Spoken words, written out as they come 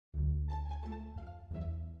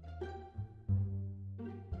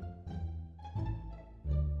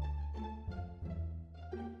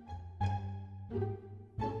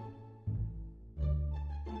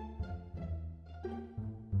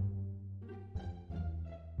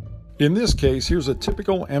In this case, here's a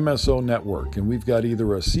typical MSO network, and we've got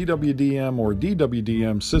either a CWDM or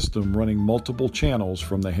DWDM system running multiple channels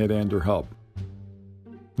from the head-end or hub.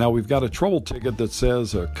 Now we've got a trouble ticket that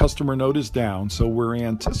says a customer node is down, so we're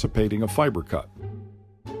anticipating a fiber cut.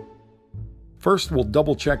 First, we'll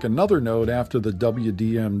double-check another node after the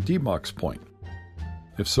WDM demux point.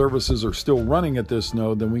 If services are still running at this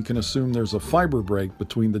node, then we can assume there's a fiber break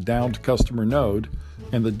between the downed customer node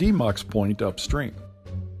and the demux point upstream.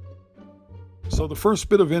 So the first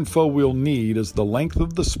bit of info we'll need is the length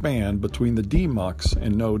of the span between the demux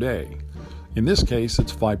and node A. In this case,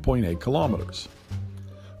 it's 5.8 kilometers.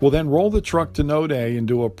 We'll then roll the truck to node A and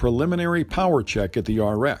do a preliminary power check at the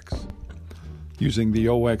RX. Using the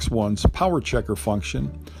OX1's power checker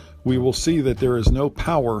function, we will see that there is no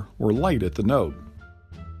power or light at the node.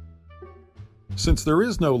 Since there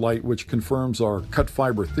is no light, which confirms our cut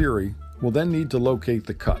fiber theory, we'll then need to locate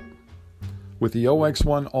the cut. With the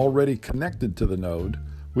OX1 already connected to the node,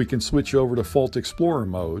 we can switch over to Fault Explorer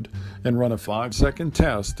mode and run a 5-second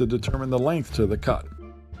test to determine the length to the cut.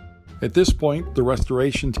 At this point, the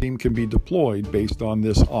restoration team can be deployed based on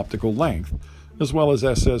this optical length, as well as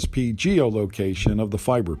SSP geolocation of the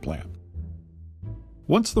fiber plant.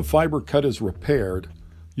 Once the fiber cut is repaired,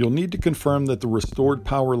 you'll need to confirm that the restored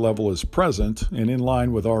power level is present and in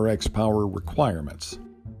line with RX power requirements.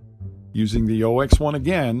 Using the OX1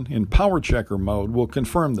 again in power checker mode will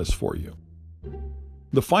confirm this for you.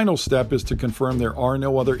 The final step is to confirm there are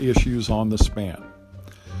no other issues on the span.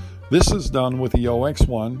 This is done with the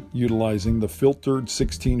OX1 utilizing the filtered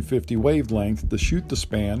 1650 wavelength to shoot the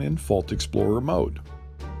span in Fault Explorer mode.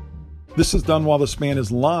 This is done while the span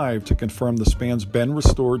is live to confirm the span's been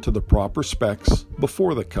restored to the proper specs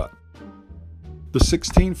before the cut. The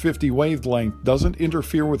 1650 wavelength doesn't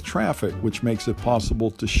interfere with traffic, which makes it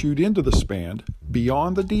possible to shoot into the span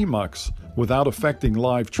beyond the demux without affecting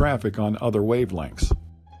live traffic on other wavelengths.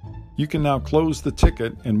 You can now close the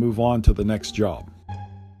ticket and move on to the next job.